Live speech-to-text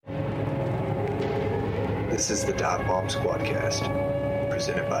This is the Dive Bomb Squadcast,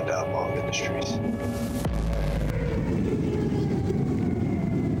 presented by Dive Bomb Industries.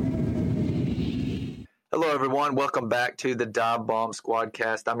 Hello, everyone. Welcome back to the Dive Bomb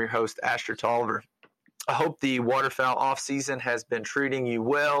Squadcast. I'm your host, Asher Tolliver. I hope the waterfowl off-season has been treating you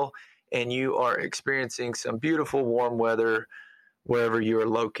well and you are experiencing some beautiful warm weather wherever you are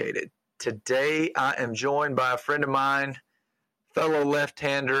located. Today, I am joined by a friend of mine, fellow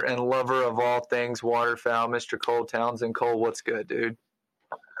left-hander and lover of all things waterfowl, Mr. Cole Townsend. Cole, what's good, dude?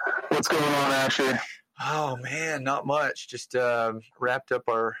 What's going on, Asher? Oh, man, not much. Just wrapped up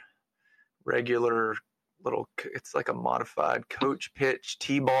our regular little, it's like a modified coach pitch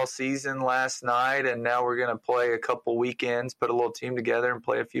T-ball season last night, and now we're going to play a couple weekends, put a little team together and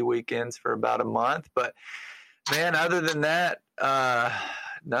play a few weekends for about a month. But, man, other than that,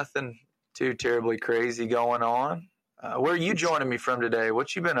 nothing too terribly crazy going on. Where are you joining me from today?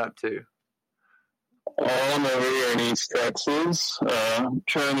 What you been up to? I'm over here in East Texas,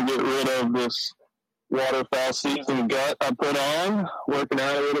 trying to get rid of this waterfowl season gut I put on, working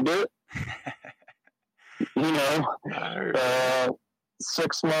out a little bit.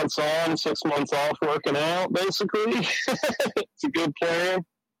 6 months on, 6 months off working out, basically. It's a good plan.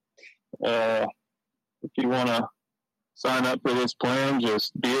 If you want to sign up for this plan,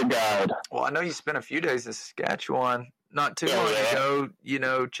 just be a guide. Well, I know you spent a few days in Saskatchewan not too long ago,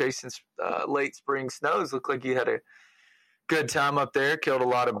 chasing late spring snows. Looked like you had a good time up there, killed a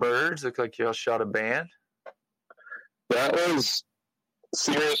lot of birds. Looked like you all shot a band. That was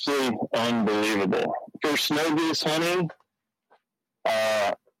seriously unbelievable. For snow goose hunting,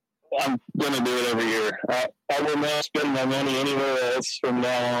 I'm going to do it every year. I will not spend my money anywhere else from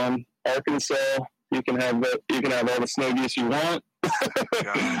now on. Arkansas, you can have all the snow geese you want.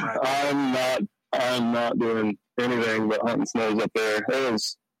 I'm not doing anything but hunting snows up there. It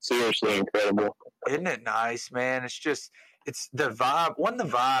was seriously incredible. Isn't it nice, man? It's the vibe. The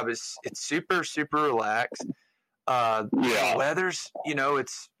vibe is, it's super, super relaxed. The weather's,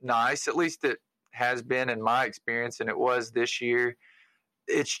 it's nice. At least it has been in my experience, and it was this year.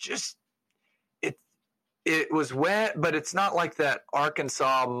 It's just, it was wet, but it's not like that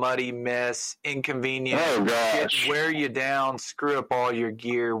Arkansas muddy mess, inconvenient, wear you down, screw up all your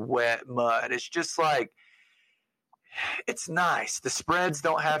gear, wet mud. It's just like, it's nice. The spreads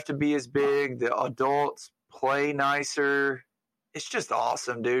don't have to be as big. The adults play nicer. It's just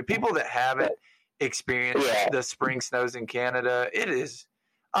awesome, dude. People that haven't experienced the spring snows in Canada,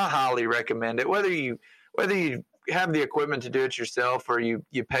 I highly recommend it. Whether you have the equipment to do it yourself or you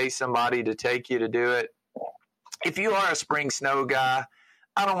pay somebody to take you to do it. If you are a spring snow guy,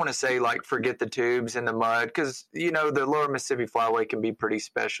 I don't want to say forget the tubes and the mud, because the lower Mississippi Flyway can be pretty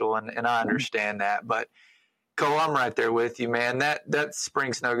special, and I understand that. But Cole, I'm right there with you, man. That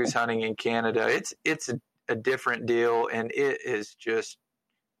spring snow goose hunting in Canada, it's a different deal, and it's just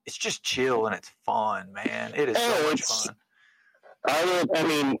chill and it's fun, man. It is so much fun.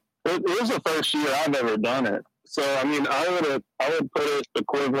 It was the first year I've ever done it, so I would put it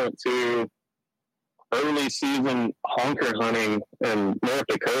equivalent to early season honker hunting in North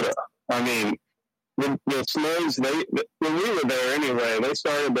Dakota. The snows, when we were there anyway, they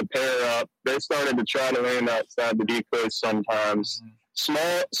started to pair up. They started to try to land outside the decoys sometimes.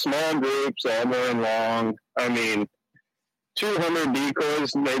 Mm-hmm. Small groups, all going long. 200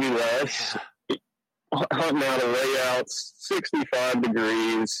 decoys, maybe less. Yeah. Hunting out of layouts, 65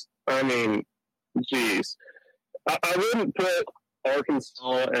 degrees. Geez. I wouldn't put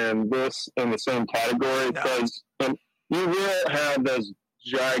Arkansas and this in the same category, because you will have those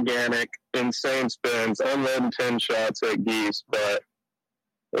gigantic, insane spins, unloading 10 shots at geese. But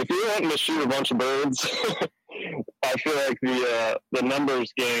if you're wanting to shoot a bunch of birds, I feel like the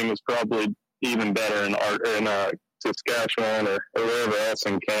numbers game is probably even better in Saskatchewan or wherever else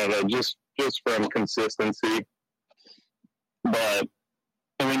in Canada, just from consistency. But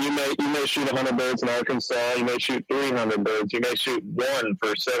you may shoot 100 birds in Arkansas. You may shoot 300 birds. You may shoot one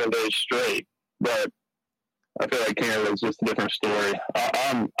for 7 days straight. But I feel like Canada is just a different story.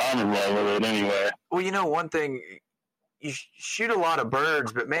 I'm in love with it anyway. Well, one thing, you shoot a lot of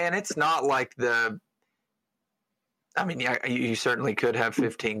birds, but man, it's not like you certainly could have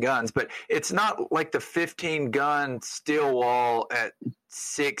 15 guns, but it's not like the 15 gun steel wall at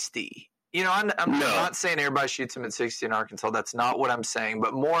 60. I'm not saying everybody shoots them at 60 in Arkansas. That's not what I'm saying.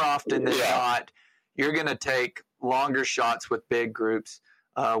 But more often than not, you're going to take longer shots with big groups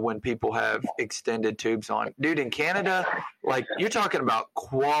when people have extended tubes on. Dude, in Canada, you're talking about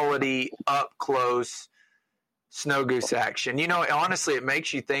quality, up close snow goose action. Honestly, it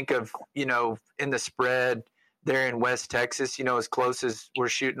makes you think of, in the spread there in West Texas, as close as we're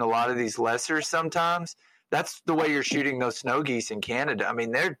shooting a lot of these lessers sometimes. that's the way you're shooting those snow geese in Canada. I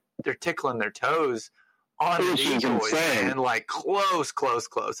mean, they're tickling their toes on the decoys, man, like close.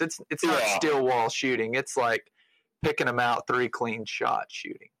 It's not still wall shooting. It's like picking them out 3 clean shots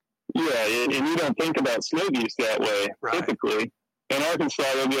shooting. Yeah, and you don't think about snow geese that way, typically. In Arkansas,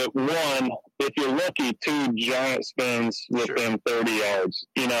 you'll get 1, if you're lucky, 2 giant spins within 30 yards.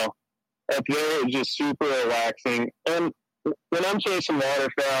 You know, up there, it's just super relaxing. And when I'm chasing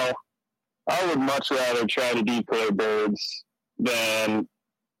waterfowl, I would much rather try to decoy birds than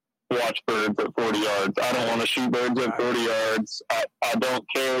watch birds at 40 yards. I don't want to shoot birds at 40 yards. I don't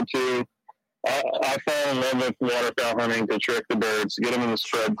care to. I fall in love with waterfowl hunting to trick the birds, to get them in the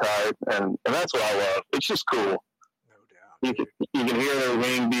spread type, and that's what I love. It's just cool. No doubt. You can hear their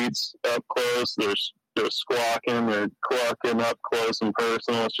wing beats up close. They're squawking, they're clucking up close and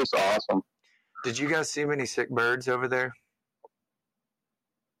personal. It's just awesome. Did you guys see many sick birds over there?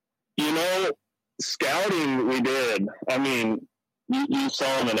 You know, scouting we did. I mean, you saw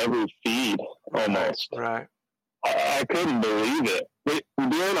them in every feed almost. Right. I couldn't believe it.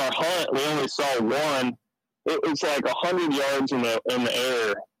 During our hunt, we only saw one. It was like 100 yards in the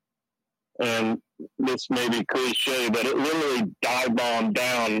air, and this may be cliche, but it literally dive bombed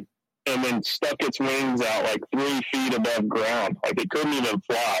down and then stuck its wings out like 3 feet above ground. Like it couldn't even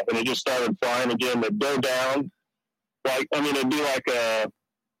fly, and it just started flying again. It'd go down, like it'd be like a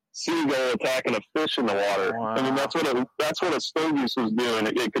seagull attacking a fish in the water. Wow. I mean, that's what a snow goose was doing.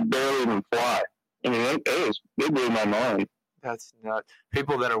 It could barely even fly. I mean, it blew my mind. That's nuts.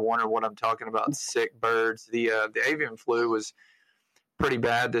 People that are wondering what I'm talking about, sick birds. The avian flu was pretty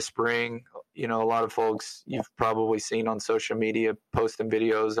bad this spring. You know, a lot of folks you've probably seen on social media posting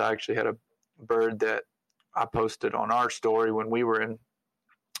videos. I actually had a bird that I posted on our story when we were in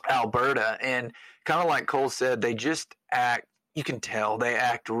Alberta. And kind of like Cole said, they just act, you can tell, they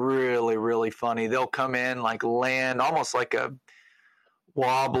act really, really funny. They'll come in, like land, almost like a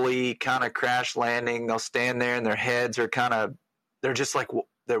wobbly kind of crash landing. They'll stand there and their heads are they're just like,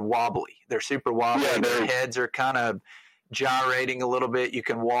 they're wobbly. They're super wobbly. Yeah, their heads are kind of gyrating a little bit. You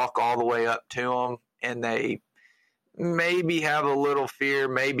can walk all the way up to them, and they maybe have a little fear,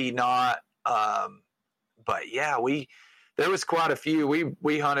 maybe not. But yeah, there was quite a few.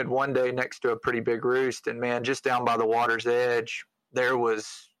 We hunted one day next to a pretty big roost, and man, just down by the water's edge, there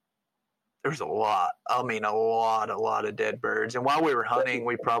was a lot. I mean, a lot of dead birds. And while we were hunting,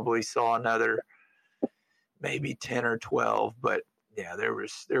 we probably saw another maybe 10 or 12. But yeah, there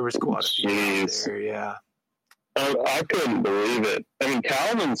was quite a few out there. Yeah. I couldn't believe it. I mean,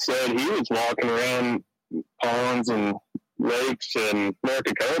 Calvin said he was walking around ponds and lakes in North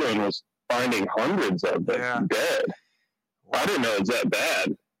Dakota and was finding hundreds of them dead. Wow. I didn't know it was that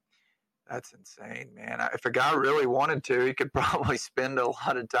bad. That's insane, man. If a guy really wanted to, he could probably spend a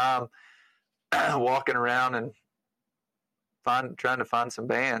lot of time walking around and trying to find some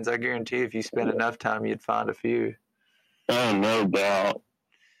bands. I guarantee if you spend enough time, you'd find a few. Oh, no doubt.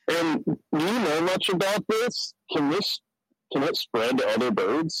 And do you know much about this? Can it spread to other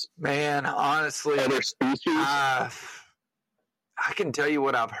birds? Man, honestly, other species? I can tell you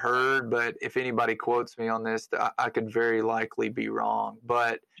what I've heard, but if anybody quotes me on this, I could very likely be wrong.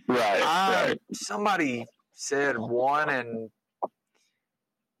 But right. Somebody said one, and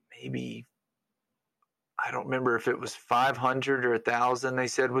maybe, I don't remember if it was 500 or 1,000, they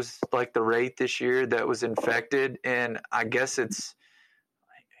said was like the rate this year that was infected. And I guess I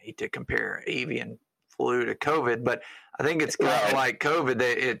hate to compare avian flu to COVID, but I think it's kind of like COVID.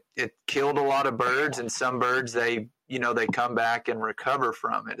 It killed a lot of birds, and some birds, they come back and recover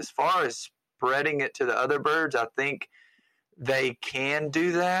from it. As far as spreading it to the other birds, I think they can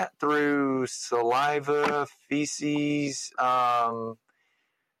do that through saliva, feces. I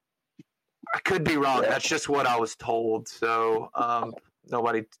could be wrong. That's just what I was told. So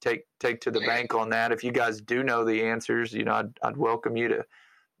nobody take to the bank on that. If you guys do know the answers, I'd welcome you to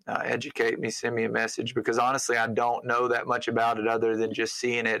educate me, send me a message, because honestly, I don't know that much about it other than just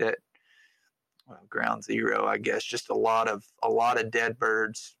seeing it at ground zero, I guess. Just a lot of dead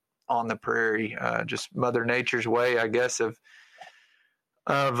birds on the prairie. Just Mother Nature's way, I guess, of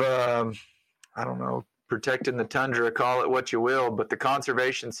I don't know, protecting the tundra, call it what you will, but the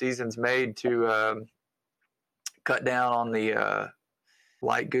conservation season's made to cut down on the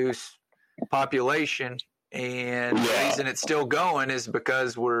light goose population. And the reason it's still going is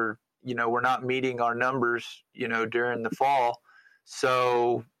because we're not meeting our numbers, during the fall.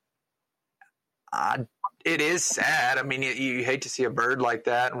 So it is sad. I mean, you hate to see a bird like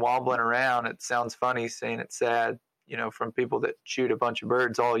that and wobbling around. It sounds funny saying it's sad, from people that shoot a bunch of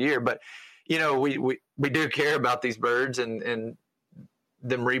birds all year. But, we do care about these birds, and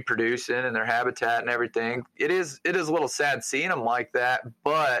them reproducing and their habitat and everything. It is a little sad seeing them like that,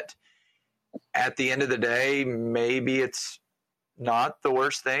 but at the end of the day, maybe it's not the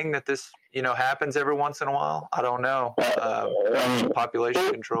worst thing that this, happens every once in a while. I don't know.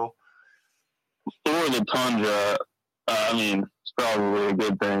 Population control. For the tundra, it's probably a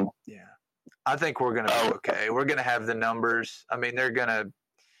good thing. Yeah. I think we're going to be okay. We're going to have the numbers. I mean, I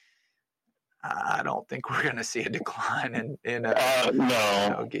don't think we're going to see a decline in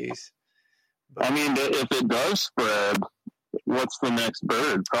geese. But, if it does spread, what's the next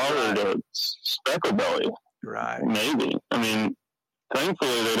bird? Probably the speckled belly. Right. Maybe.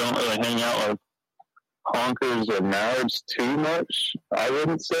 Thankfully they don't really hang out with honkers or mallards too much, I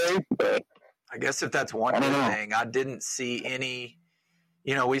wouldn't say, but I guess if that's one good thing, I didn't see any.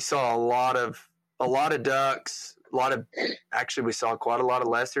 We saw a lot of ducks, we saw quite a lot of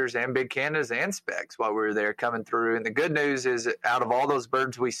lessers and big Canadas and specks while we were there coming through. And the good news is, out of all those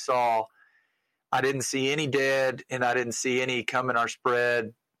birds we saw, I didn't see any dead, and I didn't see any come in our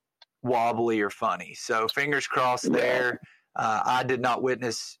spread wobbly or funny. So fingers crossed there. I did not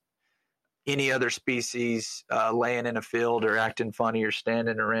witness any other species laying in a field or acting funny or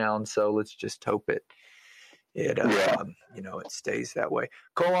standing around. So let's just hope it stays that way.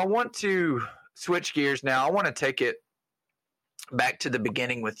 Cole, I want to switch gears now. I want to take it back to the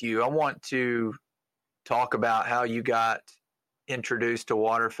beginning with you. I want to talk about how you got introduced to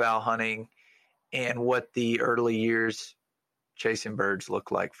waterfowl hunting and what the early years chasing birds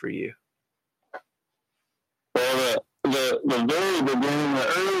look like for you. Well, the very beginning,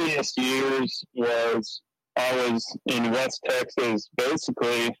 the earliest years I was in West Texas,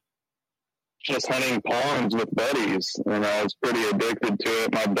 basically just hunting ponds with buddies, and I was pretty addicted to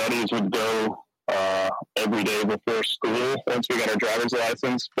it. My buddies would go every day before school once we got our driver's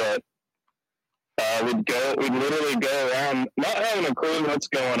license, but we'd literally go around not having a clue what's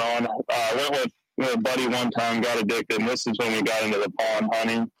going on. I went with a buddy one time, got addicted, and this is when we got into the pond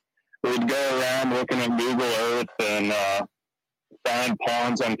hunting. We'd go around looking at Google Earth and find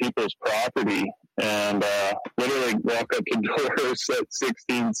ponds on people's property, and literally walk up to doors at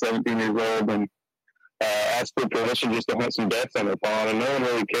 16, 17 years old and ask for permission just to hunt some ducks on the pond, and no one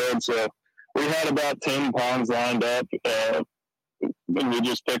really cared. So we had about 10 ponds lined up, and we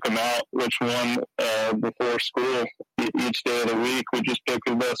just pick them out, which one before school each day of the week. We just pick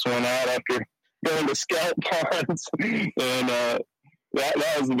the best one out after going to scout ponds, and that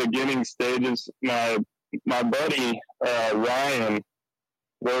was the beginning stages. My buddy Ryan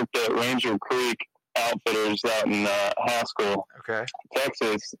worked at Ranger Creek Outfitters out in Haskell,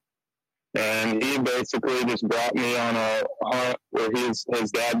 Texas, and he basically just brought me on a hunt where his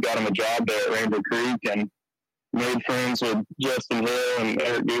dad got him a job there at Ranger Creek, and made friends with Justin Hill and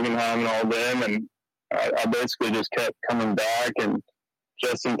Eric Guggenheim and all them, and I basically just kept coming back, and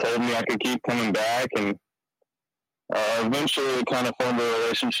Justin told me I could keep coming back, and eventually we kind of formed a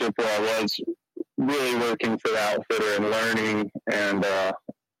relationship where I was really working for the outfitter and learning and all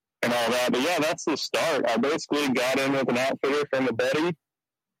that. But yeah, that's the start. I basically got in with an outfitter from a buddy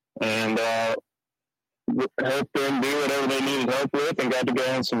and helped them do whatever they needed help with, and got to go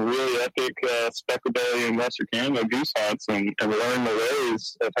on some really epic speckled belly and Western Canada goose hunts and learn the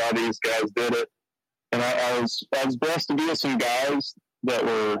ways of how these guys did it. And I was blessed to be with some guys that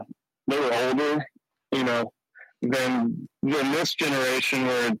were older, than this generation,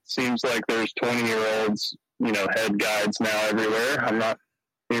 where it seems like there's 20-year-olds, head guides now everywhere. I'm not,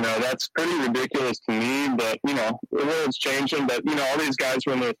 that's pretty ridiculous to me, but, the world's changing. But, all these guys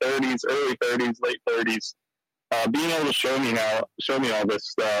were in their 30s, early 30s, late 30s, being able to show me all this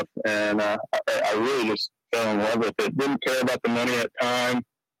stuff. And I really just fell in love with it. Didn't care about the money at the time.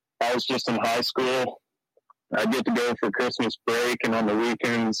 I was just in high school. I get to go for Christmas break and on the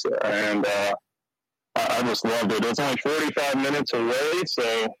weekends, and I just loved it. It's only 45 minutes away,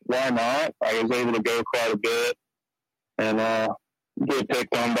 so why not? I was able to go quite a bit and get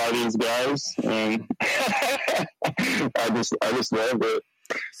picked on by these guys, and I just loved it.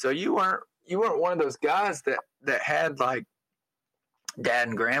 So you weren't one of those guys that had like dad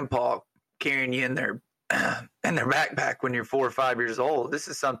and grandpa carrying you in their backpack when you're 4 or 5 years old. This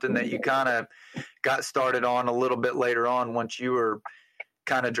is something that you kind of got started on a little bit later on, once you were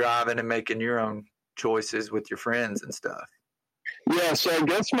kind of driving and making your own choices with your friends and stuff. Yeah, so I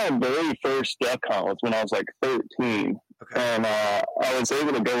guess my very first duck hunt was when I was like 13. Okay. And I was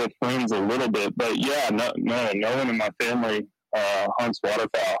able to go with friends a little bit, but yeah, no one in my family hunts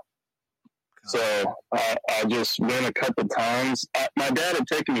waterfowl. So I just went a couple times. My dad had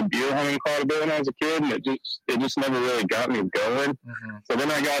taken me deer hunting quite a bit when I was a kid, and it just never really got me going. Mm-hmm. So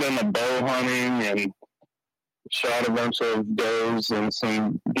then I got into bow hunting and shot a bunch of does and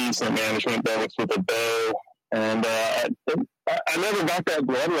some decent management does with a bow. And I never got that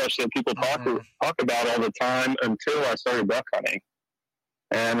blood rush that people talk about all the time until I started duck hunting.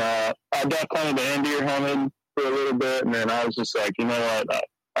 And I duck hunted and deer hunted for a little bit, and then I was just like, you know what,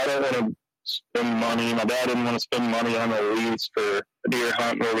 I don't want to spend money. My dad didn't want to spend money on a lease for a deer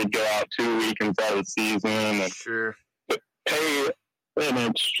hunt where we'd go out 2 weekends out of the season and pay an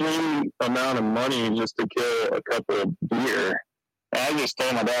extreme amount of money just to kill a couple of deer. And I just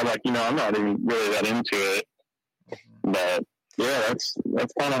told my dad, like, you know, I'm not even really that into it. But yeah, that's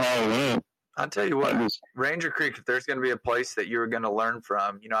kind of how it went. I'll tell you what, Ranger Creek, if there's going to be a place that you're going to learn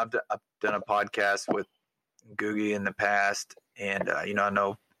from, you know, I've done a podcast with Googie in the past, and, you know, I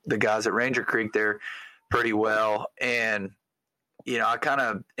know the guys at Ranger Creek there pretty well. And, you know, I kind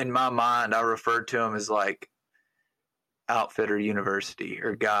of, in my mind, I referred to them as like Outfitter University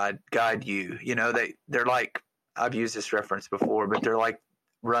or Guide U. You know, they're like, I've used this reference before, but they're like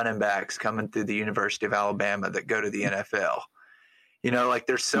running backs coming through the University of Alabama that go to the NFL. You know, like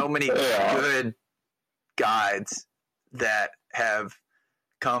there's so many good guides that have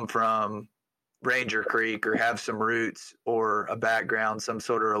come from Ranger Creek or have some roots or a background, some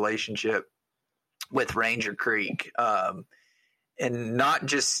sort of relationship with Ranger Creek. And not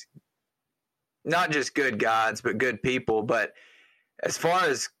just good guides, but good people. But as far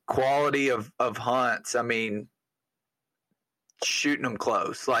as quality of hunts, I mean, shooting them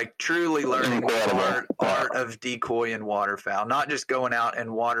close, like truly learning the art of decoy and waterfowl, not just going out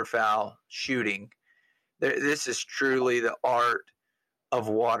and waterfowl shooting. This is truly the art of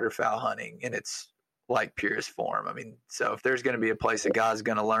waterfowl hunting in its like purest form. I mean, so if there's going to be a place a guy's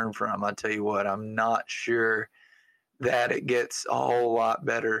going to learn from, I tell you what, I'm not sure that it gets a whole lot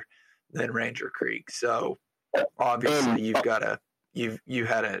better than Ranger Creek. So obviously you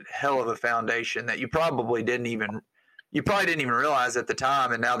had a hell of a foundation that you probably didn't even realize at the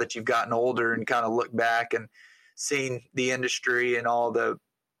time. And now that you've gotten older and kind of look back and seen the industry and all the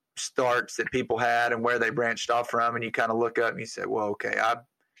starts that people had and where they branched off from, and you kind of look up and you say, well, okay,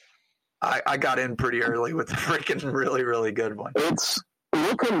 I got in pretty early with a freaking really, really good one. It's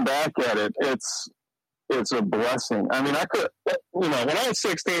looking back at it. It's a blessing. I mean, I could, you know, when I was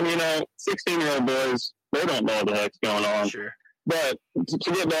 16, you know, 16-year-old boys, they don't know what the heck's going on. Sure. But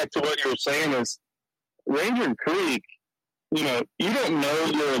to get back to what you were saying is Ranger Creek, you know, you don't know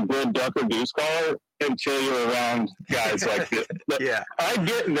you're a good duck or goose caller until you're around guys like this. But yeah. I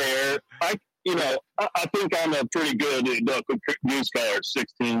get there. I think I'm a pretty good duck or goose caller at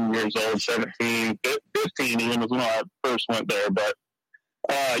 16 years old, 17, 15 even was when I first went there. But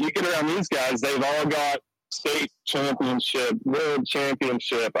you get around these guys, they've all got state championship, world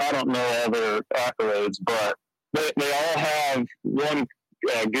championship. I don't know all their accolades, but they all have one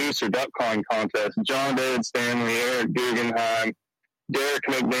goose or duck calling contest. John David Stanley, Eric Guggenheim, Derek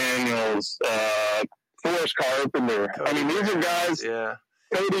McDaniels, Forrest Carpenter. I mean, these are guys. Yeah.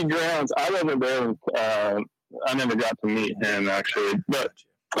 Cody Grounds. I wasn't there. I never got to meet him actually, but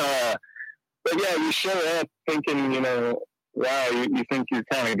yeah, you show up thinking, you know, wow, you think you're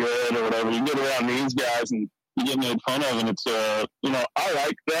kind of good or whatever. You get around these guys and you get made fun of, and it's you know, I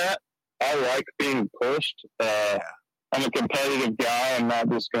like that. I like being pushed. I'm a competitive guy. I'm not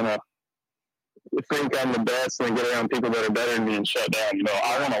just gonna think I'm the best and then get around people that are better than me and shut down. You know,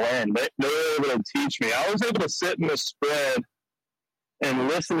 I want to learn. They were able to teach me. I was able to sit in the spread and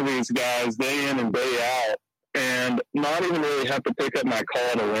listen to these guys day in and day out, and not even really have to pick up my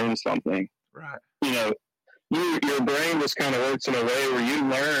call to learn something. Right. You know, your brain just kind of works in a way where you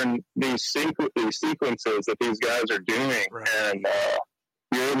learn these sequences that these guys are doing, right. And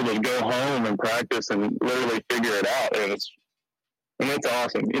you're able to go home and practice and literally figure it out, and it's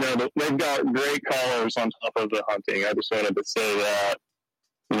awesome. You know, they've got great callers on top of the hunting. I just wanted to say that,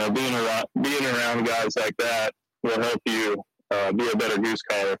 you know, being around guys like that will help you be a better goose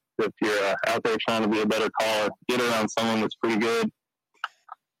caller. If you're out there trying to be a better caller, get around someone that's pretty good.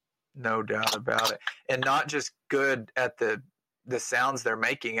 No doubt about it. And not just good at the sounds they're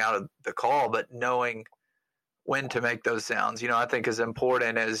making out of the call, but knowing when to make those sounds. You know, I think as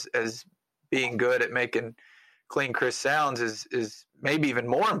important as being good at making clean, crisp sounds is maybe even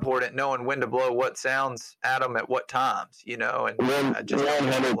more important knowing when to blow what sounds at them at what times, you know, and I just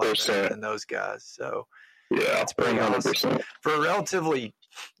 100% than those guys. So yeah, that's pretty 100%. Awesome. For a relatively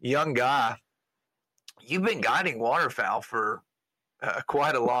young guy, you've been guiding waterfowl for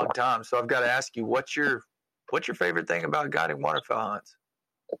quite a long time. So I've got to ask you, what's your favorite thing about guiding waterfowl hunts?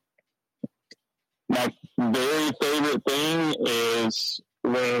 My very favorite thing is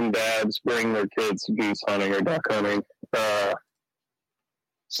when dads bring their kids goose hunting or duck hunting.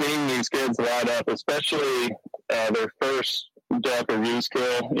 seeing these kids light up, especially their first duck or goose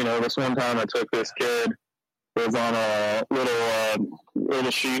kill. You know, this one time I took this kid, was on a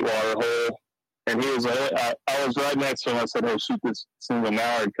little sheet water hole, and he was I was right next to him. I said, "Hey, shoot this single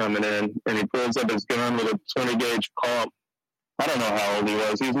mallard coming in," and he pulls up his gun with a 20 gauge pump. I don't know how old he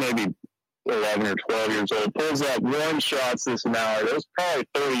was. He was maybe 11 or 12 years old. Pulls up, one shots this mallard. It was probably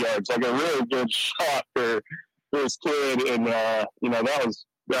 30 yards, like a really good shot for this kid, and you know, that was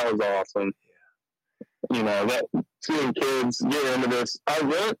awesome. You know, that seeing kids get into this. I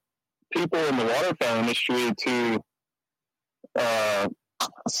want people in the waterfowl industry to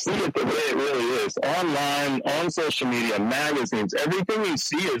see it the way it really is. Online, on social media, magazines, everything you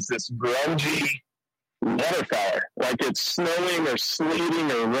see is this grungy waterfowler. Like it's snowing or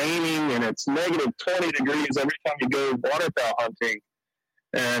sleeting or raining, and it's negative 20 degrees every time you go waterfowl hunting.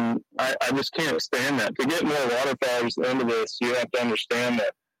 And I just can't stand that. To get more waterfowlers into this, you have to understand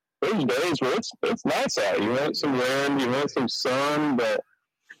that there's days where it's nice out. You want some wind, you want some sun, but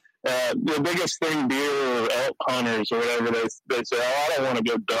the biggest thing deer or elk hunters or whatever, they say, "Oh, I don't want to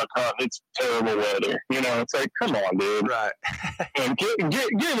go duck hunt. It's terrible weather." You know, it's like, come on, dude. Right. And give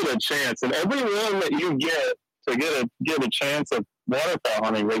it a chance. And every one that you get to get a chance of waterfowl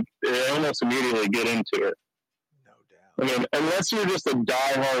hunting, they almost immediately get into it. I mean, unless you're just a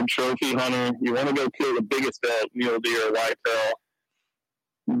diehard trophy hunter, you want to go kill the biggest elk, mule deer, whitetail,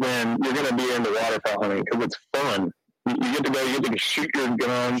 then you're going to be into waterfowl hunting because it's fun. You get to go, you get to shoot your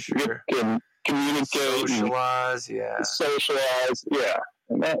gun, sure. You can communicate, socialize, yeah.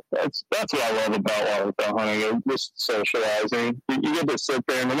 And that's what I love about waterfowl hunting, just socializing. You get to sit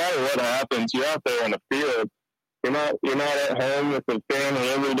there, and no matter what happens, you're out there in the field. You're not at home with the family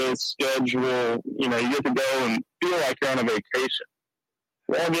everyday schedule. You know, you get to go and feel like you're on a vacation.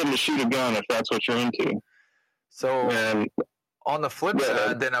 You're all getting to shoot a gun if that's what you're into. So, on the flip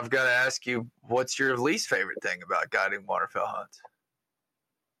side, then I've got to ask you, what's your least favorite thing about guiding waterfowl hunts?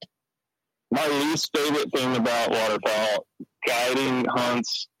 My least favorite thing about waterfowl guiding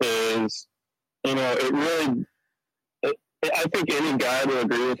hunts is, you know, I think any guide will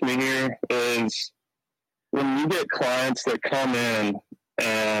agree with me here, is when you get clients that come in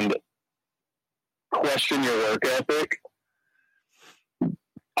and question your work ethic,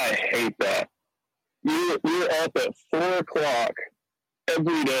 I hate that. You're up at 4 o'clock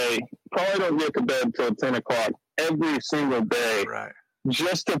every day, probably don't get to bed till 10 o'clock every single day, right,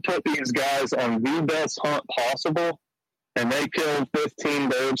 just to put these guys on the best hunt possible, and they kill 15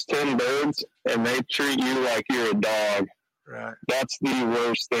 birds, 10 birds, and they treat you like you're a dog. Right. That's the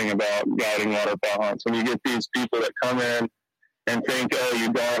worst thing about guiding waterfowl hunts. When you get these people that come in and think, "Oh,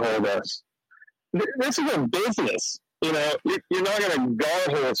 you guard-hold us." This is a business. You know, you're not going to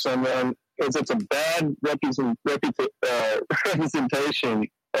guard-hold someone because it's a bad representation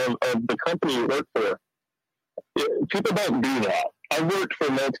of the company you work for. People don't do that. I've worked for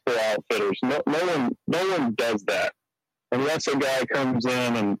multiple outfitters. No one does that unless a guy comes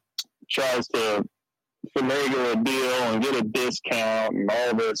in and tries to finagle a deal and get a discount and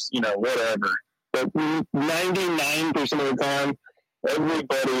all this, you know, whatever. But 99% of the time,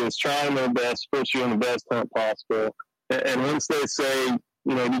 everybody is trying their best to put you in the best hunt possible. And once they say,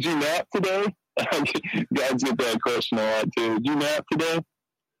 you know, "Did you nap today?" Guys get that question a lot too. "Did you nap today?"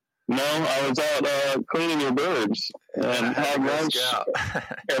 "No, I was out cleaning your birds and had lunch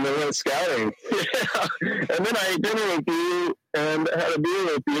and then went scouting." And then I ate dinner with you and had a beer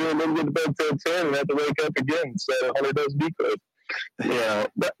with you and then get to bed till 10 and had to wake up again. So 100 does decoys. Yeah,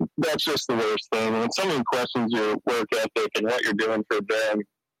 that's just the worst thing. When someone questions your work ethic and what you're doing for them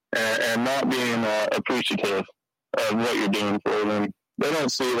and not being appreciative of what you're doing for them, they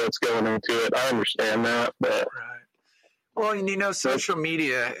don't see what's going into it. I understand that, but... Right. Well, and you know, social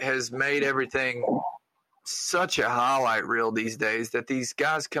media has made everything such a highlight reel these days that these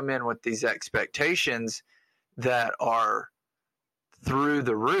guys come in with these expectations that are through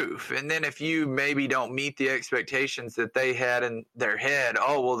the roof. And then if you maybe don't meet the expectations that they had in their head,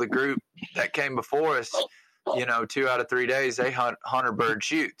 "Oh, well, the group that came before us, you know, 2 out of 3 days, they hunt 100 bird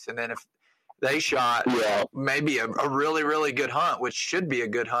shoots." And then if they shot maybe a really, really good hunt, which should be a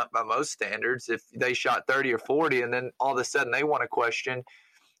good hunt by most standards, if they shot 30 or 40, and then all of a sudden they want to question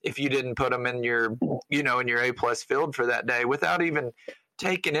if you didn't put them in your, you know, in your A+ field for that day, without even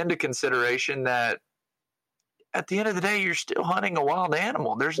taking into consideration that at the end of the day, you're still hunting a wild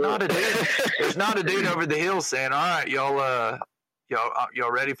animal. There's not a dude over the hill saying, "All right, y'all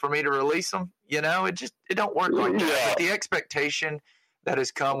ready for me to release them?" You know, it don't work like that. But the expectation that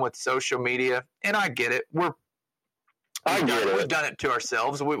has come with social media, and I get it. We've done it to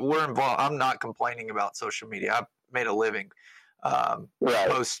ourselves. We're involved. I'm not complaining about social media. I've made a living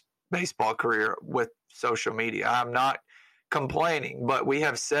post baseball career with social media. I'm not complaining, but we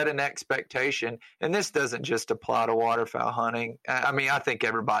have set an expectation, and this doesn't just apply to waterfowl hunting. I mean, I think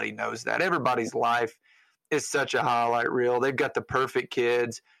everybody knows that. Everybody's life is such a highlight reel. They've got the perfect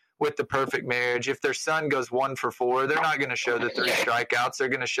kids with the perfect marriage. If their son goes 1 for 4, they're not going to show the 3 strikeouts. They're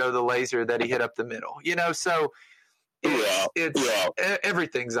going to show the laser that he hit up the middle. So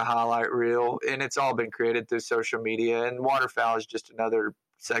everything's a highlight reel, and it's all been created through social media. And waterfowl is just another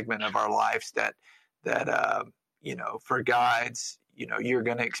segment of our lives that for guides, you're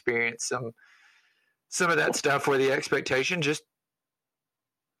going to experience some of that stuff where the expectation just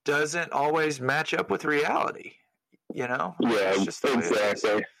doesn't always match up with reality. Yeah,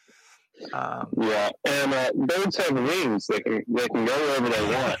 exactly. And birds have wings. They can go wherever they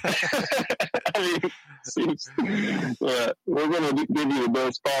want. We're going to give you the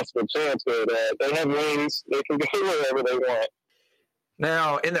best possible chance, but they have wings. They can go wherever they want.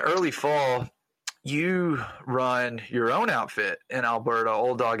 Now, in the early fall, you run your own outfit in Alberta,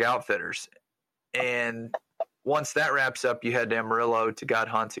 Old Dog Outfitters. And once that wraps up, you head to Amarillo to guide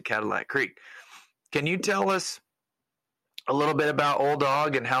hunts at Cadillac Creek. Can you tell us a little bit about Old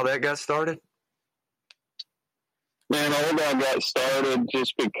Dog and how that got started? Man, Old Dog got started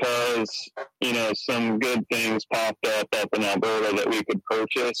just because, some good things popped up in Alberta that we could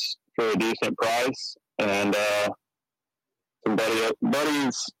purchase for a decent price. And some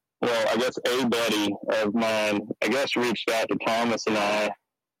buddies, I guess a buddy of mine, reached out to Thomas and I.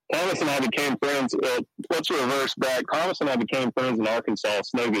 Thomas and I became friends. Let's reverse back. Thomas and I became friends in Arkansas,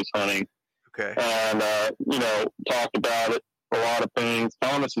 snow goose hunting. Okay. And, talked about it, a lot of things.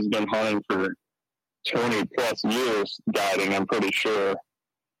 Thomas has been hunting for 20 plus years, guiding, I'm pretty sure.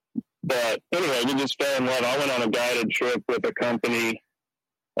 But anyway, we just fell in love. I went on a guided trip with a company.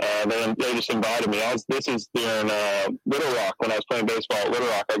 They just invited me. This is during Little Rock, when I was playing baseball at Little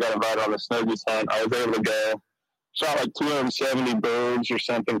Rock. I got invited on a snow goose hunt. I was able to go. Shot like 270 birds or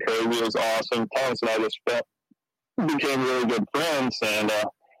something crazy. It was awesome. Thomas and I just became really good friends. And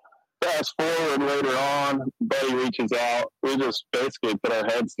fast forward later on, buddy reaches out. We just basically put our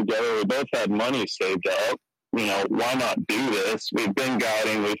heads together. We both had money saved up. Why not do this? We've been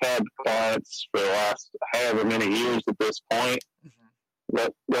guiding. We've had clients for the last however many years at this point. Mm-hmm.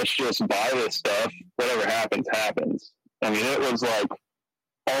 Let's just buy this stuff. Whatever happens, happens. I mean, it was like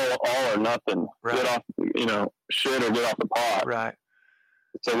all or nothing. Right. Get off, shit or get off the pot. Right.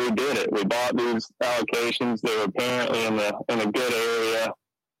 So we did it. We bought these allocations. They were apparently in a good area.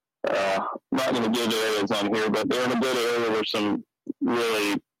 Not going to give areas on here, but they're in a good area where some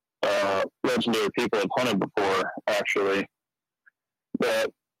really legendary people have hunted before, actually.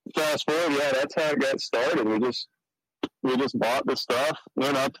 But fast forward, that's how it got started. We just bought the stuff,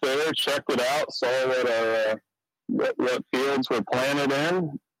 went up there, checked it out, saw what fields were planted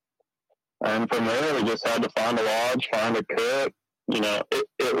in, and from there we just had to find a lodge, find a cook.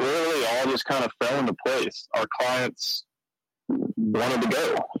 It really all just kind of fell into place. Our clients wanted to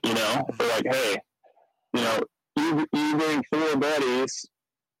go, they're like, hey, you bring 4 buddies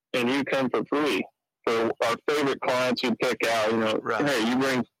and you come for free. For our favorite clients we pick out, right. Hey, you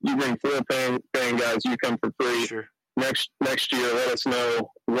bring 4 paying guys, you come for free. Sure. Next year, let us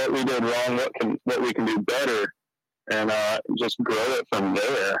know what we did wrong, what we can do better, and just grow it from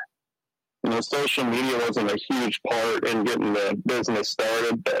there. Social media wasn't a huge part in getting the business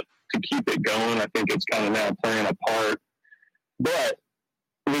started, but to keep it going, I think it's kind of now playing a part. But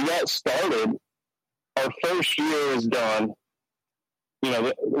we got started. Our first year is done.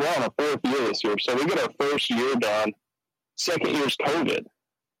 We're on our 4th year this year, so we get our first year done. Second year's COVID.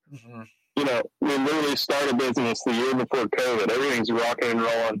 Mm-hmm. We literally started business the year before COVID. Everything's rocking and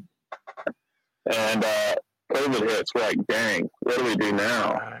rolling. And COVID hits. We're like, dang, what do we do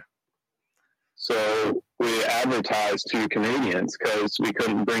now? So we advertised to Canadians because we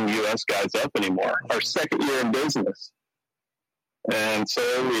couldn't bring U.S. guys up anymore. Our second year in business. And so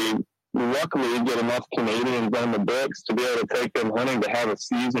we luckily get enough Canadians on the books to be able to take them hunting, to have a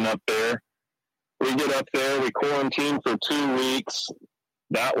season up there. We get up there, we quarantine for 2 weeks.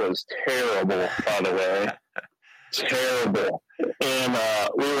 That was terrible, by the way. Terrible. And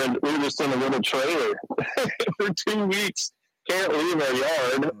we were just in a little trailer for 2 weeks. Can't leave our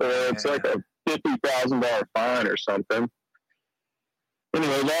yard. It's like a $50,000 fine or something.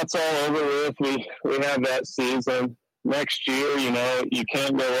 Anyway, that's all over with. We have that season. Next year, you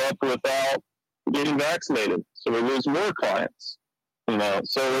can't go up without getting vaccinated. So we lose more clients.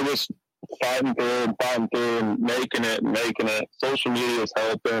 So we're just fighting through and making it. Social media is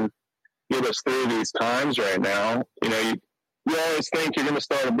helping get us through these times right now. You always think you're going to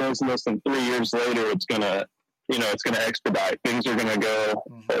start a business and 3 years later it's going to it's going to expedite. Things are going to go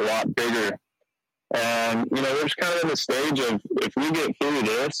a lot bigger. And, we're just kind of in the stage of, if we get through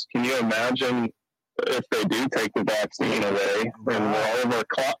this, can you imagine if they do take the vaccine away and all of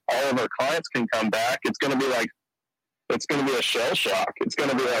our clients can come back? It's going to be a shell shock. It's going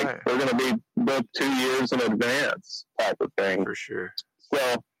to be like, we're going to be booked 2 years in advance type of thing. For sure.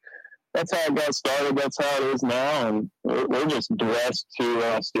 So that's how it got started. That's how it is now. And we're just blessed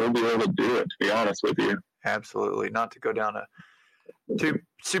to still be able to do it, to be honest with you. Absolutely. Not to go down a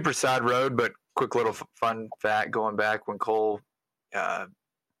super side road, but quick little fun fact going back when Cole,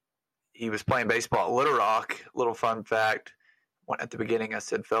 he was playing baseball at Little Rock. Little fun fact. At the beginning, I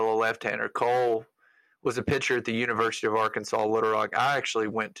said fellow left-hander. Cole was a pitcher at the University of Arkansas, Little Rock. I actually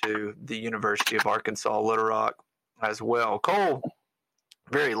went to the University of Arkansas, Little Rock as well. Cole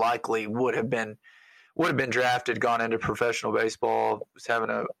very likely would have been drafted, gone into professional baseball, was having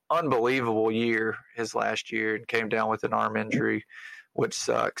an unbelievable year his last year, and came down with an arm injury, which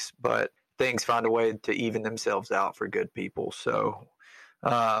sucks. But things find a way to even themselves out for good people. So,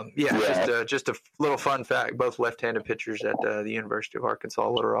 just a little fun fact. Both left-handed pitchers at the University of Arkansas,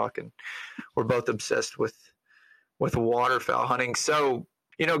 Little Rock, and we're both obsessed with waterfowl hunting. So,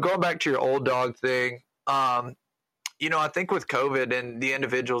 going back to your old dog thing, I think with COVID and the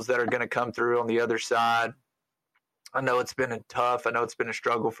individuals that are going to come through on the other side, I know it's been tough. I know it's been a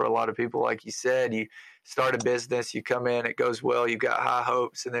struggle for a lot of people. Like you said, you start a business, you come in, it goes well, you've got high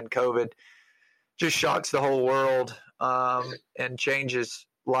hopes, and then COVID just shocks the whole world and changes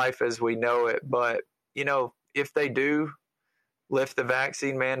life as we know it. But, if they do lift the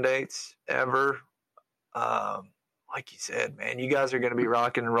vaccine mandates ever, like you said, man, you guys are going to be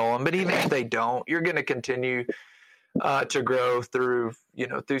rocking and rolling. But even if they don't, you're going to continue to grow through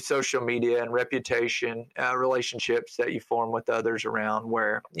social media and reputation, relationships that you form with others around,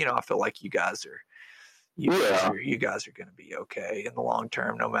 where, I feel like you guys are going to be okay in the long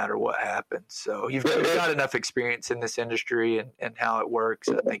term, no matter what happens. So you've got enough experience in this industry and how it works.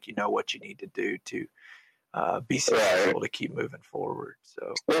 I think you know what you need to do to be successful to keep moving forward.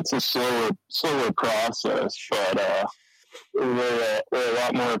 So it's a slower process, but we're a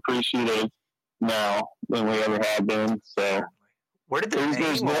lot more appreciative now than we ever have been. So where did the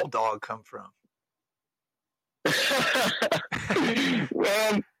name Old Dog come from?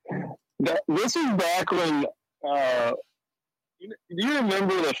 This is back when do you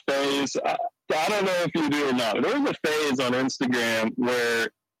remember the phase? I don't know if you do or not. There was a phase on Instagram where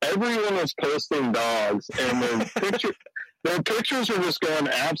everyone was posting dogs, and their pictures were just going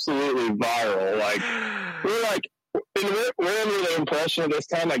absolutely viral. Like, we're under the impression at this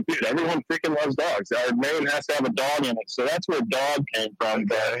time, like, dude, everyone freaking loves dogs. Our name has to have a dog in it. So that's where dog came from.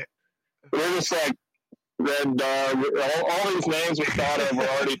 Okay. But we're just like, Red Dog, all these names we thought of were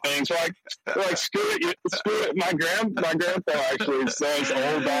already things. We're like, screw it. My grandpa actually says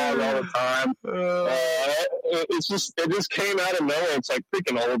Old Dog all the time. It just came out of nowhere. It's like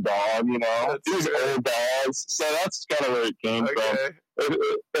freaking Old Dog, These old dogs. So that's kind of where it came from.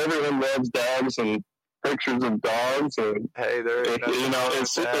 Everyone loves dogs and pictures of dogs, and hey, there is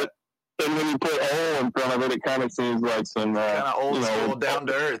and when you put "old" in front of it, it kind of seems like some kind of old school, down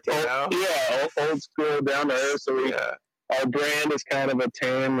to earth, Yeah, old school, down to earth. So our brand is kind of a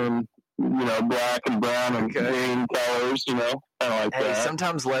tan and black and brown and green colors, kind of like that.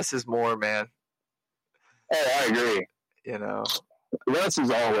 Sometimes less is more, man. Oh, I agree. Less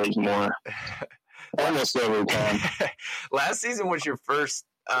is always more. Almost every time. Last season was your first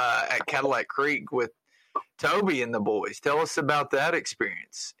at Cadillac Creek with Toby and the boys. Tell us about that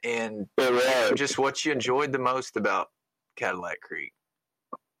experience and just what you enjoyed the most about Cadillac Creek.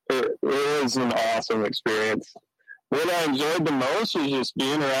 It was an awesome experience. What I enjoyed the most was just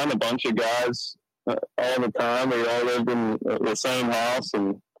being around a bunch of guys all the time. We all lived in the same house,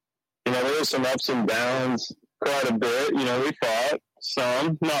 and there were some ups and downs quite a bit. We fought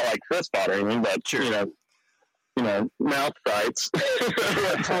some, not like fist fight or anything, but sure. Mouth fights. What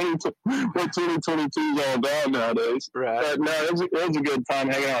 2022 is all about nowadays. Right. But no, it was a good time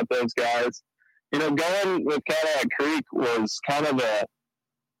hanging out with those guys. Going with Cadillac Creek was kind of a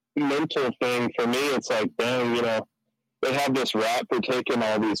mental thing for me. It's like, dang, they have this rap for taking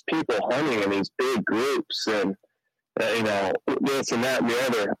all these people hunting in these big groups and, this and that and the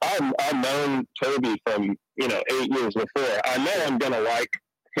other. I've known Toby from, 8 years before. I know I'm going to like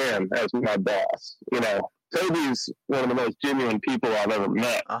him as my boss. Toby's one of the most genuine people I've ever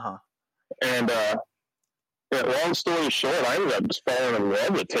met. Uh-huh. And long story short, I ended up just falling in love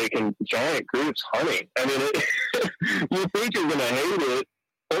with taking giant groups hunting. I mean, you think you're going to hate it,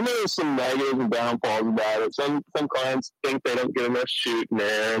 and there's some negatives and downfalls about it. Some clients think they don't get enough shooting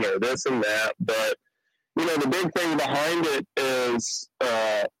in or this and that, but the big thing behind it is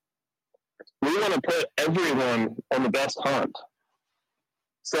we want to put everyone on the best hunt.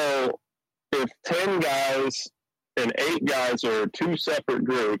 So if 10 guys and 8 guys are 2 separate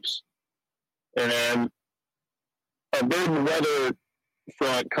groups, and a big weather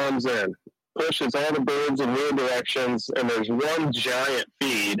front comes in, pushes all the birds in weird directions, and there's one giant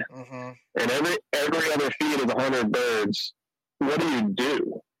feed, and every other feed is 100 birds, what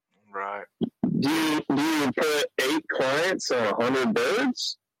do? Right. Do you put 8 clients on 100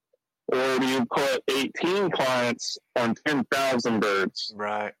 birds? Or do you put 18 clients on 10,000 birds?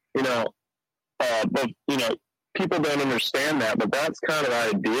 Right. But people don't understand that, but that's kind of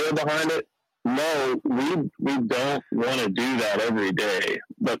the idea behind it. No, we don't want to do that every day.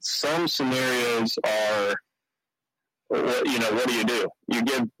 But some scenarios are, what do you do? You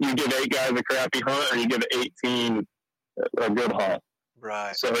give 8 guys a crappy hunt, or you give 18 a good hunt.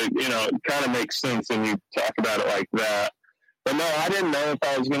 Right. So, it kind of makes sense when you talk about it like that. But no, I didn't know if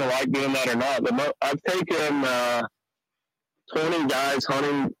I was going to like doing that or not. But I've taken 20 guys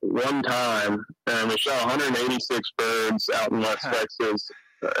hunting one time, and we shot 186 birds out in West Texas,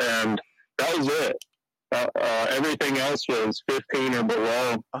 and that was it. Everything else was 15 or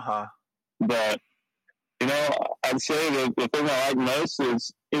below. But, I'd say the thing I like most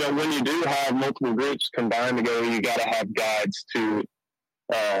is, when you do have multiple groups combined together, you got to have guides to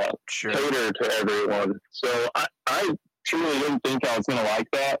cater to everyone. So I truly didn't think I was going to like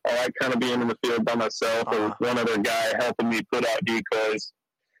that. I like kind of being in the field by myself or with one other guy helping me put out decoys.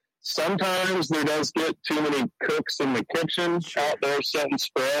 Sometimes there does get too many cooks in the kitchen out there setting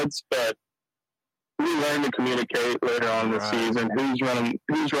spreads, but we learn to communicate later on in the season. Who's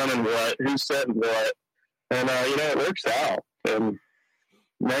running what, who's setting what, and it works out. And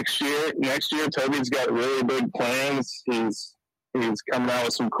next year, Toby's got really big plans. He's coming out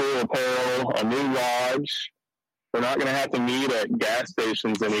with some cool apparel, a new lodge. We're not going to have to meet at gas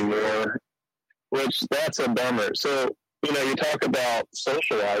stations anymore, which that's a bummer. So, you talk about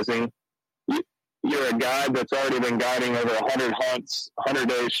socializing. You're a guide that's already been guiding over 100 hunts, 100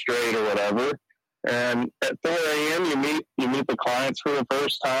 days straight or whatever. And at 4 a.m., you meet the clients for the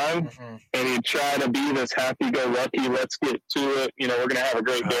first time, and you try to be this happy-go-lucky, let's get to it, we're going to have a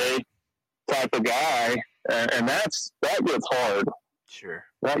great day type of guy. And that gets hard. Sure.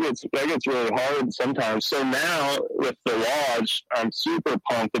 That gets really hard sometimes. So now with the lodge, I'm super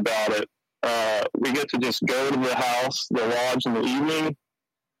pumped about it. We get to just go to the house, the lodge in the evening,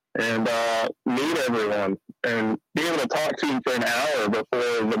 and meet everyone and be able to talk to them for an hour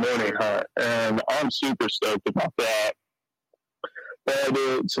before the morning hunt. And I'm super stoked about that. But I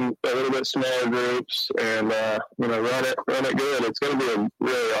do a little bit smaller groups and run it good. It's going to be a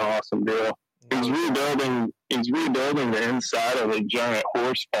really awesome deal. He's rebuilding the inside of a giant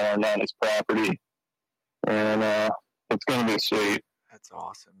horse farm on his property, and it's going to be sweet. That's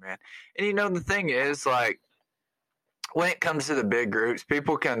awesome, man. And the thing is, like, when it comes to the big groups, you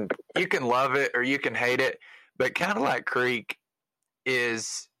can love it or you can hate it, but Cadillac Creek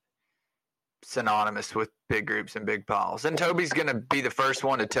is synonymous with big groups and big piles. And Toby's going to be the first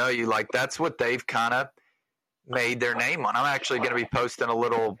one to tell you, like, that's what they've kind of made their name on. I'm actually going to be posting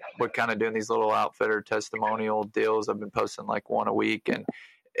we're kind of doing these little outfitter testimonial deals. I've been posting like one a week, and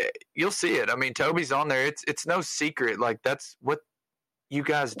you'll see it. I mean, Toby's on there. It's no secret. Like, that's what you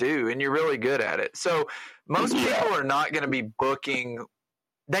guys do, and you're really good at it. So most people are not going to be booking.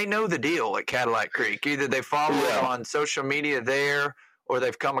 They know the deal at Cadillac Creek. Either they follow it on social media there, or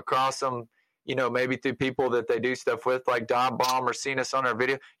they've come across them, maybe through people that they do stuff with, like Don Baum, or seen us on our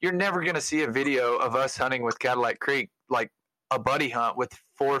video. You're never going to see a video of us hunting with Cadillac Creek, like a buddy hunt with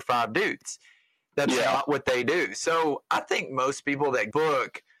 4 or 5 dudes. That's not what they do. So I think most people that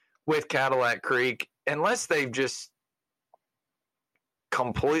book with Cadillac Creek, unless they've just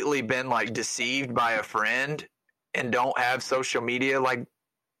completely been like deceived by a friend and don't have social media, like,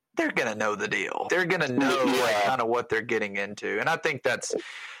 they're going to know the deal. They're going to know like kind of what they're getting into. And I think that's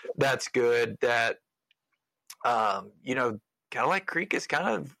good that, Cadillac Creek has kind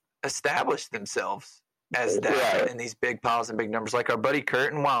of established themselves as that in these big piles and big numbers. Like our buddy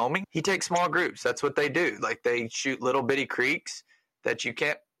Kurt in Wyoming, he takes small groups. That's what they do. Like, they shoot little bitty creeks that you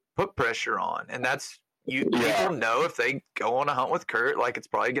can't put pressure on. And that's, people know if they go on a hunt with Kurt, like, it's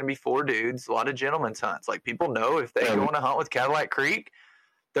probably going to be 4 dudes, a lot of gentlemen's hunts. Like, people know if they go on a hunt with Cadillac Creek,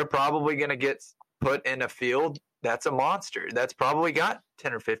 they're probably going to get put in a field that's a monster. That's probably got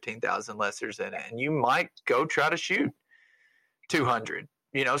 10 or 15,000 lessers in it. And you might go try to shoot 200.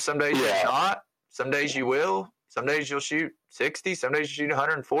 Some days you're not. Some days you will. Some days you'll shoot 60. Some days you shoot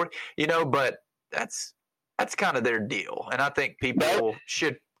 140. But that's kind of their deal. And I think people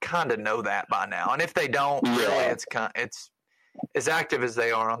should kind of know that by now. And if they don't, really, it's as active as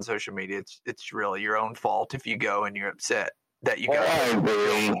they are on social media. It's really your own fault if you go and you're upset that you got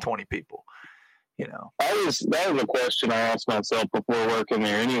with 20 people. You know, that was a question I asked myself before working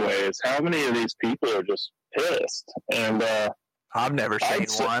there. Anyway, is how many of these people are just pissed? And I've never seen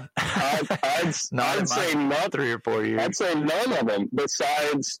one. I'd say not 3 or 4 years. I'd say none of them,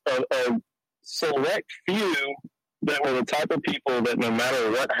 besides a select few that were the type of people that no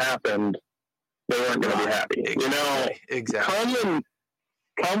matter what happened, they weren't going to be happy. Exactly. You know, exactly.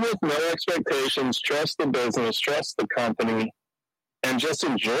 Come with no expectations, trust the business, trust the company, and just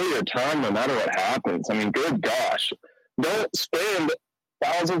enjoy your time no matter what happens. I mean, good gosh. Don't spend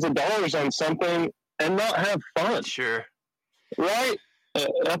thousands of dollars on something and not have fun. Sure. Right?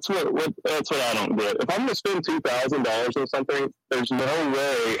 That's what I don't get. If I'm going to spend $2,000 on something, there's no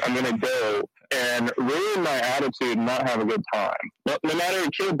way I'm going to go and ruin my attitude and not have a good time. No matter if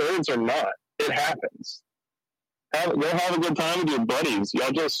you kill birds or not, it happens. Go have a good time with your buddies.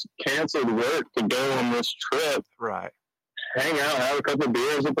 Y'all just canceled work to go on this trip. Right. Hang out, have a couple of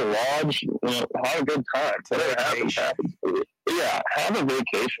beers at the lodge, have a good time. Whatever happens. Yeah, have a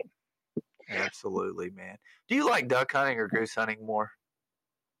vacation. Absolutely, man. Do you like duck hunting or goose hunting more?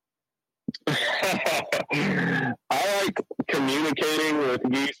 I like communicating with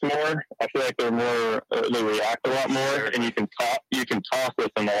geese more. I feel like they're more, they react a lot more, and you can talk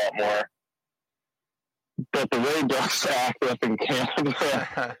with them a lot more. But the way ducks act up in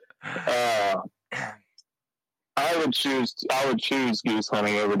Canada, I would choose goose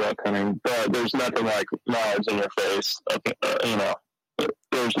hunting over duck hunting. But there's nothing like knowledge in your face.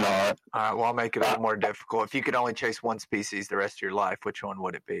 There's not. All right, well, I'll make it a little more difficult. If you could only chase one species the rest of your life, which one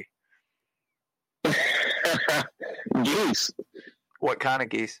would it be? Geese. What kind of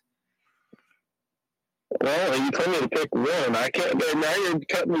geese? Well, you told me to pick one. I can't. Now you're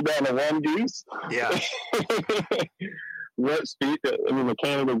cutting me down to one goose. Yeah. What species? I mean, the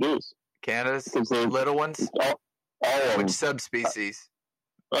Canada goose. Canada's little ones. All of them. Which subspecies?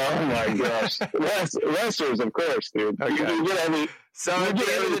 Oh my gosh, Lessers, of course, dude. Okay. So at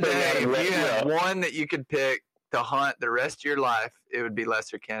the end of the day, if you had one that you could pick to hunt the rest of your life, it would be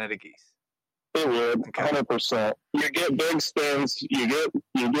lesser Canada geese. It would, 100%. You get big spins, you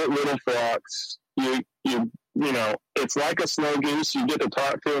get little flocks. You know, it's like a snow goose. You get to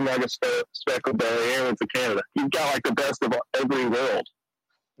talk to them like a speckled belly aliens of Canada. You've got like the best of every world.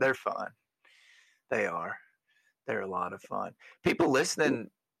 They're fun. They are. They're a lot of fun. People listening,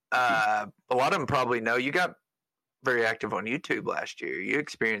 a lot of them probably know you got very active on YouTube last year. You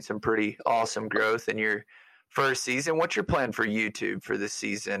experienced some pretty awesome growth in your first season. What's your plan for YouTube for this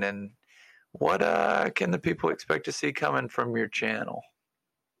season, and what can the people expect to see coming from your channel?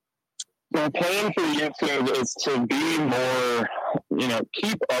 My plan for YouTube is to be more,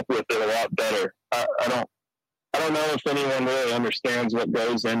 keep up with it a lot better. I don't know if anyone really understands what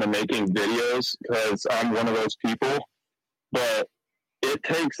goes into making videos, because I'm one of those people, but it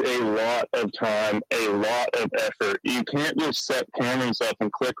takes a lot of time, a lot of effort. You can't just set cameras up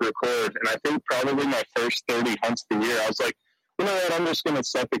and click record. And I think probably my first 30 hunts of the year, I was like, you know what, I'm just going to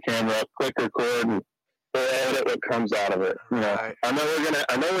set the camera up, click record, and we'll edit what comes out of it. Right. I know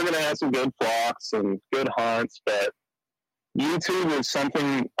we're gonna have some good flocks and good hunts, but YouTube is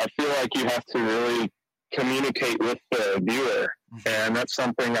something I feel like you have to really communicate with the viewer, and that's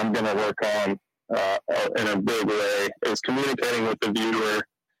something I'm going to work on in a big way, is communicating with the viewer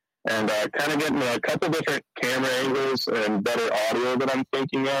and kind of getting a couple different camera angles and better audio that I'm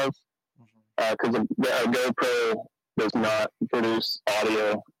thinking of, because a GoPro does not produce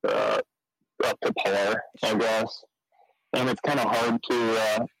audio up to par, I guess. And it's kind of hard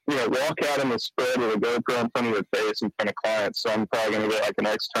to, walk out in the spread with a GoPro in front of your face in front of clients. So I'm probably going to get like an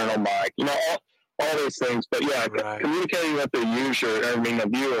external mic, all these things. But yeah, right. Communicating with the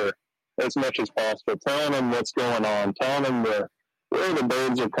viewer as much as possible, telling them what's going on, telling them where the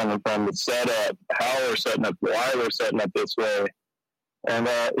birds are coming from, the setup, how they're setting up, why they're setting up this way. And,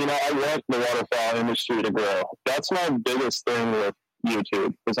 I want the waterfowl industry to grow. That's my biggest thing with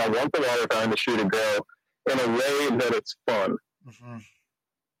YouTube, is I want the waterfowl industry to grow in a way that it's fun.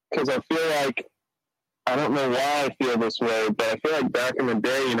 Because I feel like, I don't know why I feel this way, but I feel like back in the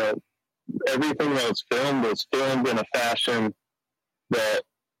day, everything that was filmed in a fashion that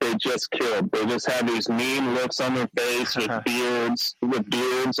they just killed. They just had these mean looks on their face with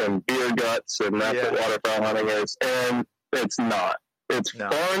beards and beer guts, and that's what waterfowl hunting is. And it's not. It's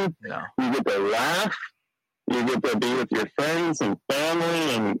fun. No. You get to laugh. You get to be with your friends and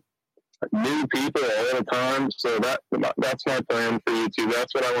family and new people all the time. So that's my plan for YouTube.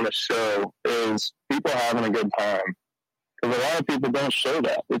 That's what I want to show, is people having a good time. Because a lot of people don't show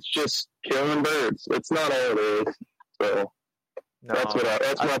that. It's just killing birds. It's not all it is. So no,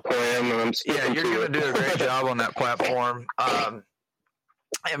 that's my plan. And I'm you're going to do a great job on that platform.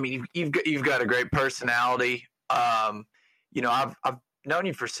 I mean, you've got a great personality. You know, I've known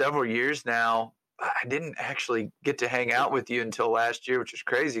you for several years now. I didn't actually get to hang out with you until last year, which is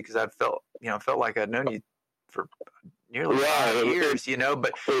crazy because I felt like I'd known you for nearly 5 years, you know,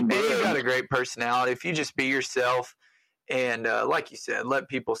 but man, you've got a great personality. If you just be yourself and, like you said, let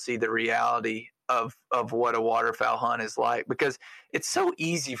people see the reality of what a waterfowl hunt is like, because it's so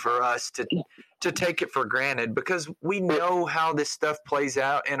easy for us to take it for granted because we know how this stuff plays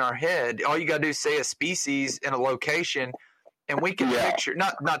out in our head. All you got to do is say a species in a location and we can picture,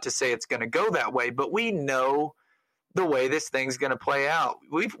 not to say it's going to go that way, but we know the way this thing's going to play out.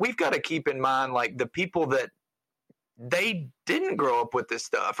 We've got to keep in mind, like, the people that they didn't grow up with this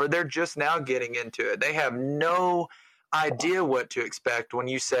stuff, or they're just now getting into it. They have no idea what to expect when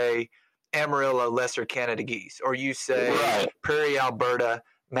you say Amarillo Lesser Canada geese, or you say Prairie Alberta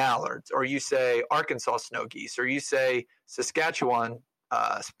mallards, or you say Arkansas snow geese, or you say Saskatchewan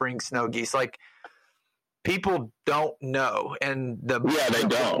spring snow geese. Like, people don't know, and the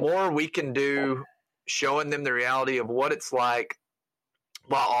more we can do showing them the reality of what it's like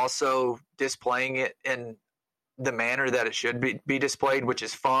while also displaying it in the manner that it should be displayed, which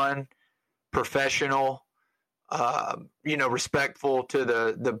is fun, professional, respectful to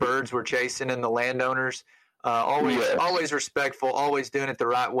the birds we're chasing and the landowners, always respectful, always doing it the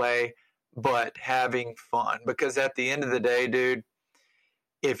right way, but having fun. Because at the end of the day, dude,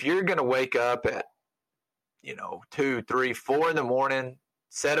 if you're going to wake up at 2, 3, 4 in the morning,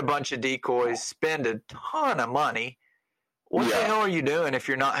 set a bunch of decoys, spend a ton of money, what the hell are you doing if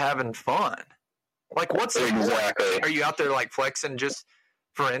you're not having fun? Like, what's the point? Are you out there like flexing just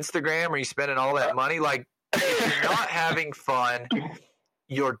for Instagram? Are you spending all that money? Like, if you're not having fun,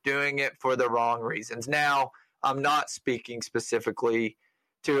 you're doing it for the wrong reasons. Now, I'm not speaking specifically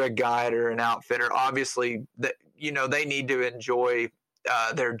to a guide or an outfitter. Obviously, they need to enjoy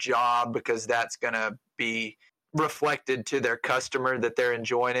their job, because that's going to be reflected to their customer that they're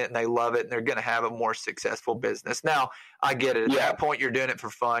enjoying it and they love it and they're going to have a more successful business. Now, I get it. At that point, you're doing it for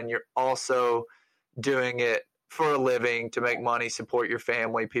fun. You're also doing it for a living to make money, support your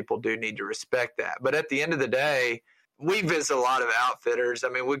family. People do need to respect that. But at the end of the day, we visit a lot of outfitters. I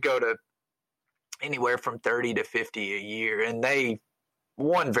mean, we go to anywhere from 30 to 50 a year, and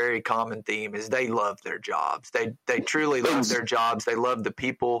one very common theme is they love their jobs. They truly love their jobs. They love the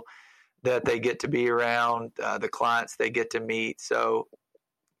people that they get to be around, the clients they get to meet. So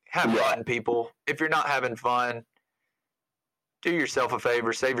have fun, people. If you're not having fun, do yourself a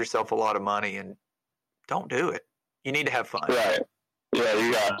favor, save yourself a lot of money, and don't do it. You need to have fun. Right. Yeah,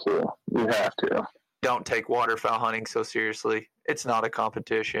 you got to. You have to. Don't take waterfowl hunting so seriously. It's not a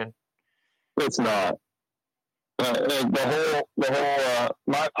competition. It's not. The whole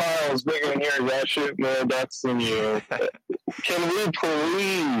my pile is bigger than yours. I shoot more ducks than you. Can we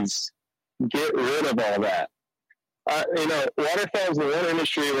please get rid of all that? Waterfowl is the one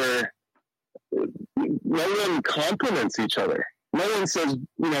industry where no one compliments each other. No one says,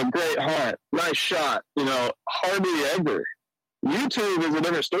 great hunt, nice shot, hardly ever. YouTube is a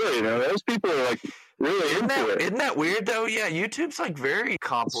different story. Those people are like really into it. Isn't that weird though? Yeah, YouTube's like very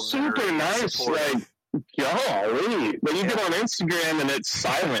complimentary. Super nice, supportive. Golly. But you get on Instagram and it's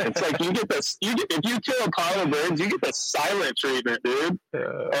silent. It's like if you kill a pile of birds, you get the silent treatment, dude.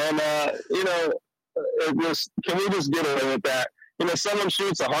 And can we just get away with that? Someone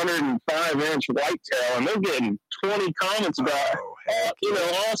shoots 105-inch whitetail and they're getting 20 comments about,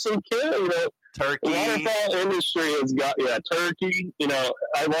 awesome kill. Turkey. The waterfowl industry has got, turkey.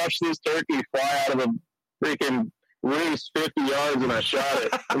 I watched this turkey fly out of a freaking roost 50 yards and I shot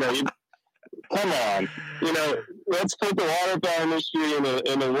it. Come on. Let's put the waterfowl industry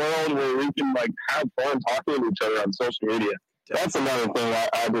in a world where we can like have fun talking to each other on social media. That's another thing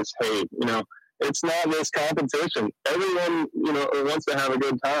I just hate. It's not this competition. Everyone, wants to have a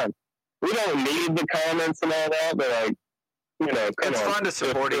good time. We don't need the comments and all that, but it's fun to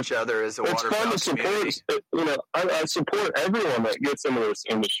support each other as a waterfowl community. It's fun to support. I support everyone that gets into this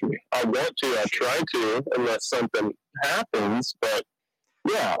industry. I want to. I try to, unless something happens. But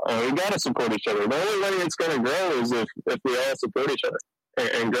we got to support each other. The only way it's going to grow is if we all support each other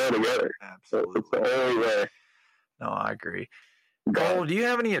and grow together. Absolutely, so it's the only way. No, I agree. Cole, do you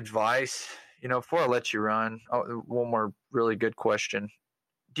have any advice? Before I let you run, one more really good question.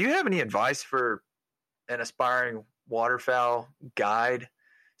 Do you have any advice for an aspiring waterfowl guide,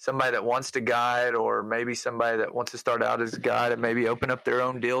 somebody that wants to guide, or maybe somebody that wants to start out as a guide and maybe open up their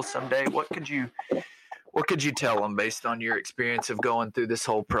own deal someday? What What could you tell them based on your experience of going through this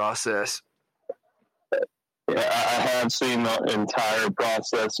whole process? Yeah, I have seen the entire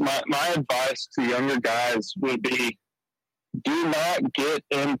process. My advice to younger guys would be, do not get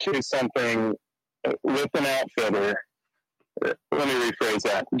into something with an outfitter. Let me rephrase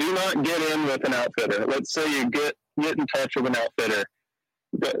that. Do not get in with an outfitter. Let's say you get in touch with an outfitter.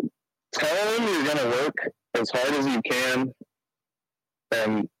 Tell them you're going to work as hard as you can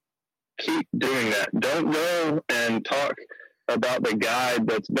and keep doing that. Don't go and talk about the guy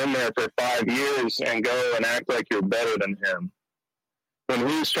that's been there for 5 years and go and act like you're better than him when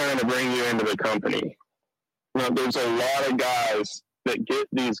he's trying to bring you into the company. You know, there's a lot of guys that get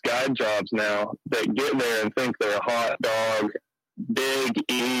these guide jobs now that get there and think they're a hot dog, big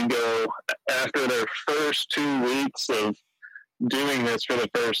ego. After their first 2 weeks of doing this for the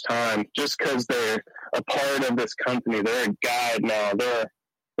first time, just because they're a part of this company, they're a guide now. They're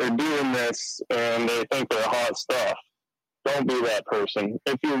doing this and they think they're hot stuff. Don't be that person.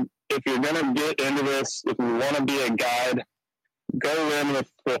 If you're gonna get into this, if you want to be a guide, go in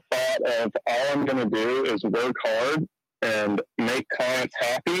with the thought of, all I'm gonna do is work hard and make clients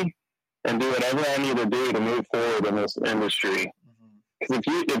happy and do whatever I need to do to move forward in this industry. Because if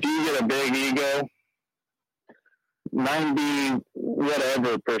you get a big ego,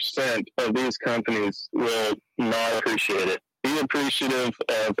 90% of these companies will not appreciate it. Be appreciative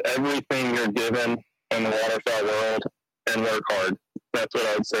of everything you're given in the waterfowl world and work hard. That's what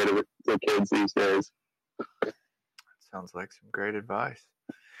I would say to the kids these days. Sounds like some great advice.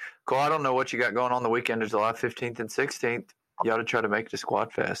 Cole, I don't know what you got going on the weekend of July 15th and 16th. You ought to try to make it to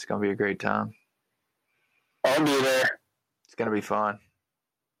Squad Fest. It's going to be a great time. I'll be there. It's going to be fun.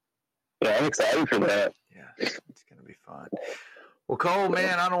 Yeah, I'm excited for that. Yeah, it's going to be fun. Well, Cole,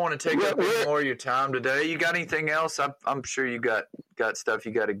 man, I don't want to take up any more of your time today. You got anything else? I'm sure you got stuff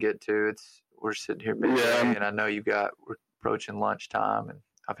you got to get to. We're sitting here midday, and I know we're approaching lunchtime, and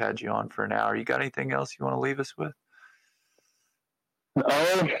I've had you on for an hour. You got anything else you want to leave us with?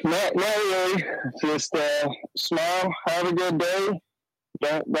 Oh, not really. Just smile, have a good day.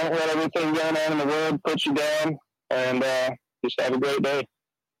 Don't let everything going on in the world put you down, and just have a great day.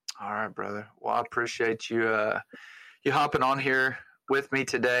 All right, brother. Well, I appreciate you hopping on here with me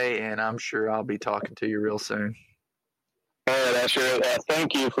today, and I'm sure I'll be talking to you real soon. All right, Asher.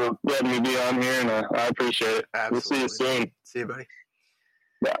 Thank you for letting me be on here, and I appreciate it. Absolutely. We'll see you soon. See you, buddy.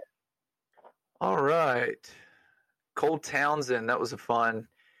 Bye. All right. Cole Townsend, that was a fun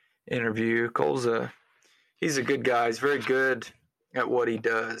interview. He's a good guy. He's very good at what he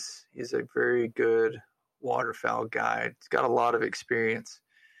does. He's a very good waterfowl guide. He's got a lot of experience.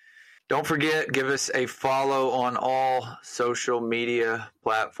 Don't forget, give us a follow on all social media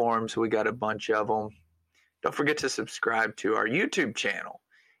platforms. We got a bunch of them. Don't forget to subscribe to our YouTube channel.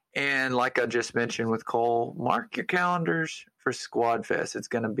 And like I just mentioned with Cole, mark your calendars for Squad Fest. It's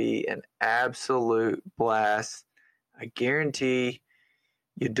going to be an absolute blast. I guarantee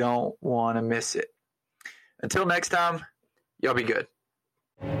you don't want to miss it. Until next time, y'all be good.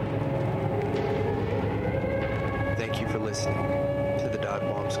 Thank you for listening to the Dog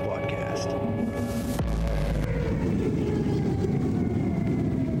Mom Squadcast.